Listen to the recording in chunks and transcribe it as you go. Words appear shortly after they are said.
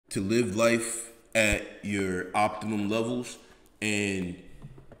to live life at your optimum levels and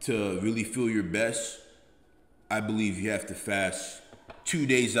to really feel your best, I believe you have to fast 2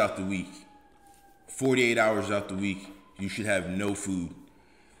 days out the week, 48 hours out the week. You should have no food.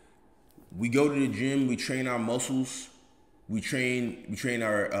 We go to the gym, we train our muscles, we train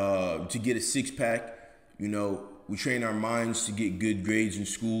our to get a six-pack. You know, we train our minds to get good grades in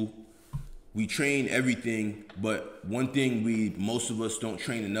school. We train everything, but one thing most of us don't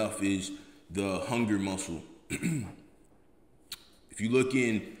train enough is the hunger muscle. If you look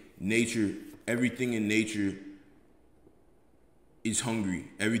in nature, everything in nature is hungry.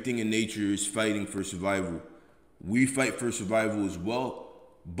 Everything in nature is fighting for survival. We fight for survival as well,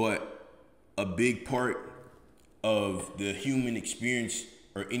 but a big part of the human experience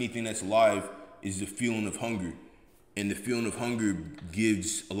or anything that's alive is the feeling of hunger. And the feeling of hunger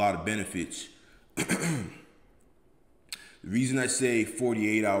gives a lot of benefits. The reason I say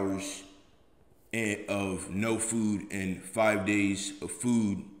 48 hours of no food and 5 days of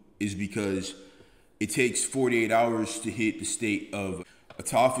food is because it takes 48 hours to hit the state of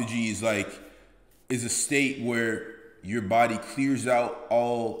autophagy. Is a state where your body clears out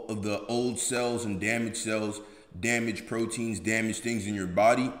all of the old cells, damaged proteins, damaged things in your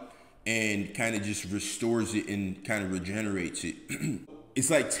body, and kind of just restores it and kind of regenerates it. It's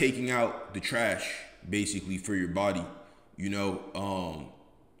like taking out the trash basically for your body. You know,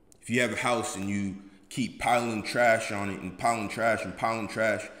 if you have a house and you keep piling trash on it and piling trash,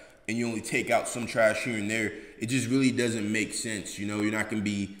 and you only take out some trash here and there, it just really doesn't make sense. You know, you're not going to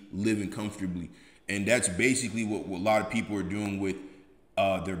be living comfortably. And that's basically what a lot of people are doing with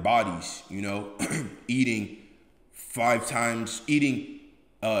their bodies, you know, eating 3 times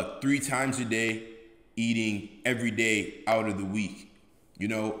a day, eating every day out of the week. You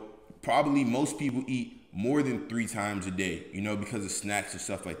know, probably most people eat more than 3 times a day, you know, because of snacks and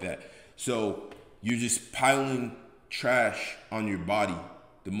stuff like that. So you're just piling trash on your body,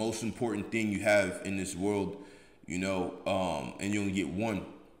 the most important thing you have in this world, you know, and you only get one.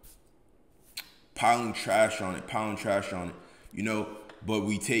 Piling trash on it, you know, but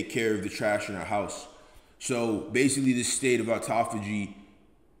we take care of the trash in our house. So basically this state of autophagy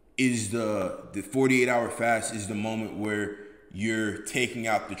is the 48-hour fast is the moment where you're taking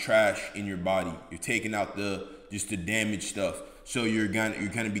out the trash in your body. You're taking out just the damaged stuff. So you're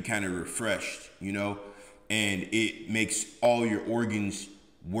gonna be kind of refreshed, you know, and it makes all your organs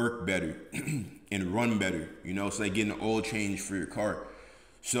work better and run better. You know, it's like getting an oil change for your car.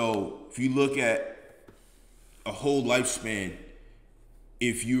 So if you look at a whole lifespan,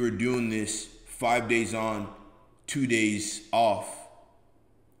 if you were doing this 5 days on, 2 days off,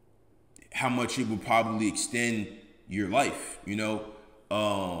 how much it would probably extend your life, you know?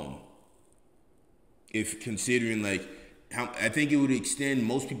 If considering I think it would extend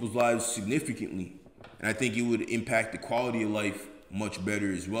most people's lives significantly. And I think it would impact the quality of life much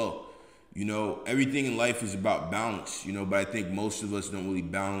better as well. You know, everything in life is about balance, you know, but I think most of us don't really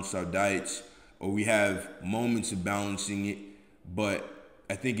balance our diets, or we have moments of balancing it. But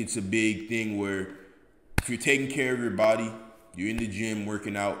I think it's a big thing where if you're taking care of your body, you're in the gym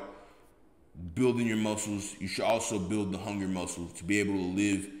working out, building your muscles, you should also build the hunger muscle to be able to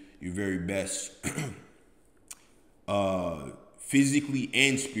live your very best physically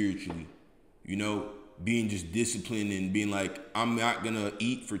and spiritually, you know, being just disciplined and being like, I'm not gonna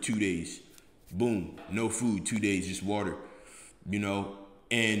eat for 2 days. Boom, no food, 2 days, just water, you know,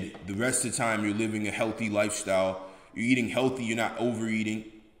 and the rest of the time you're living a healthy lifestyle. You're eating healthy, you're not overeating.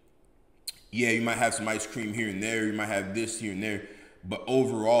 Yeah, you might have some ice cream here and there, you might have this here and there, but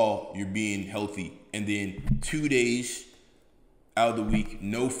overall you're being healthy. And then 2 days out of the week,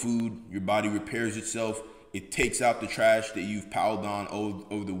 no food, your body repairs itself. It takes out the trash that you've piled on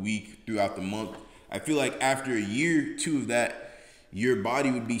over the week, throughout the month. I feel like after a year, 2 of that, your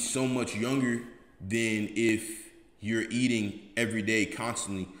body would be so much younger than if you're eating every day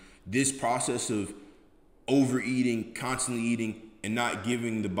constantly. This process of overeating, constantly eating, and not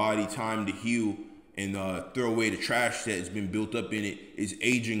giving the body time to heal and throw away the trash that has been built up in it is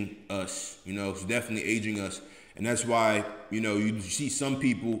aging us. You know, it's definitely aging us. And that's why, you know, you see some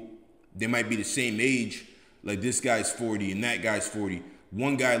people, they might be the same age, like this guy's 40 and that guy's 40.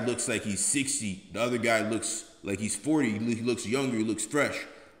 One guy looks like he's 60. The other guy looks like he's 40. He looks younger. He looks fresh.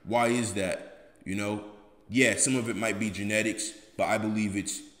 Why is that? You know, yeah, some of it might be genetics, but I believe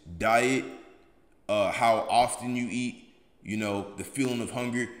it's diet, how often you eat, you know, the feeling of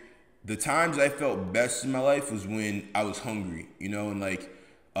hunger. The times I felt best in my life was when I was hungry, you know, and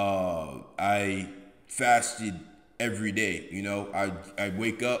I fasted every day. You know, I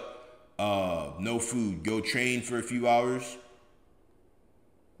wake up, no food, go train for a few hours,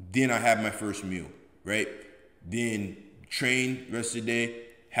 then I have my first meal, right? Then train rest of the day,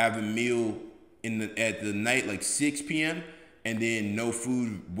 have a meal at the night, like 6 p.m., and then no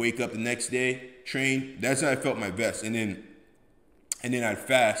food, wake up the next day, train. That's how I felt my best. And then I'd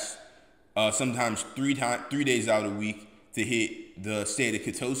fast, sometimes 3 days out of the week to hit the state of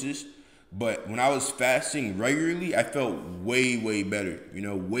ketosis. But when I was fasting regularly, I felt way better,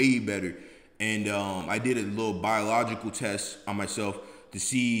 way better. And I did a little biological test on myself to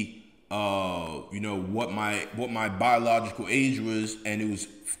see, what my biological age was, and it was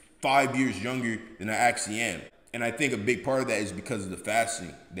 5 years younger than I actually am. And I think a big part of that is because of the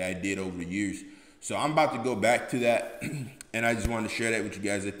fasting that I did over the years. So I'm about to go back to that, and I just wanted to share that with you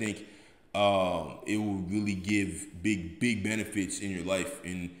guys. I think it will really give big benefits in your life.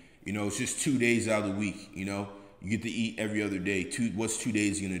 And it's just 2 days out of the week. You get to eat every other day. What's 2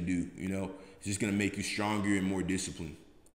 days gonna do? It's just gonna make you stronger and more disciplined.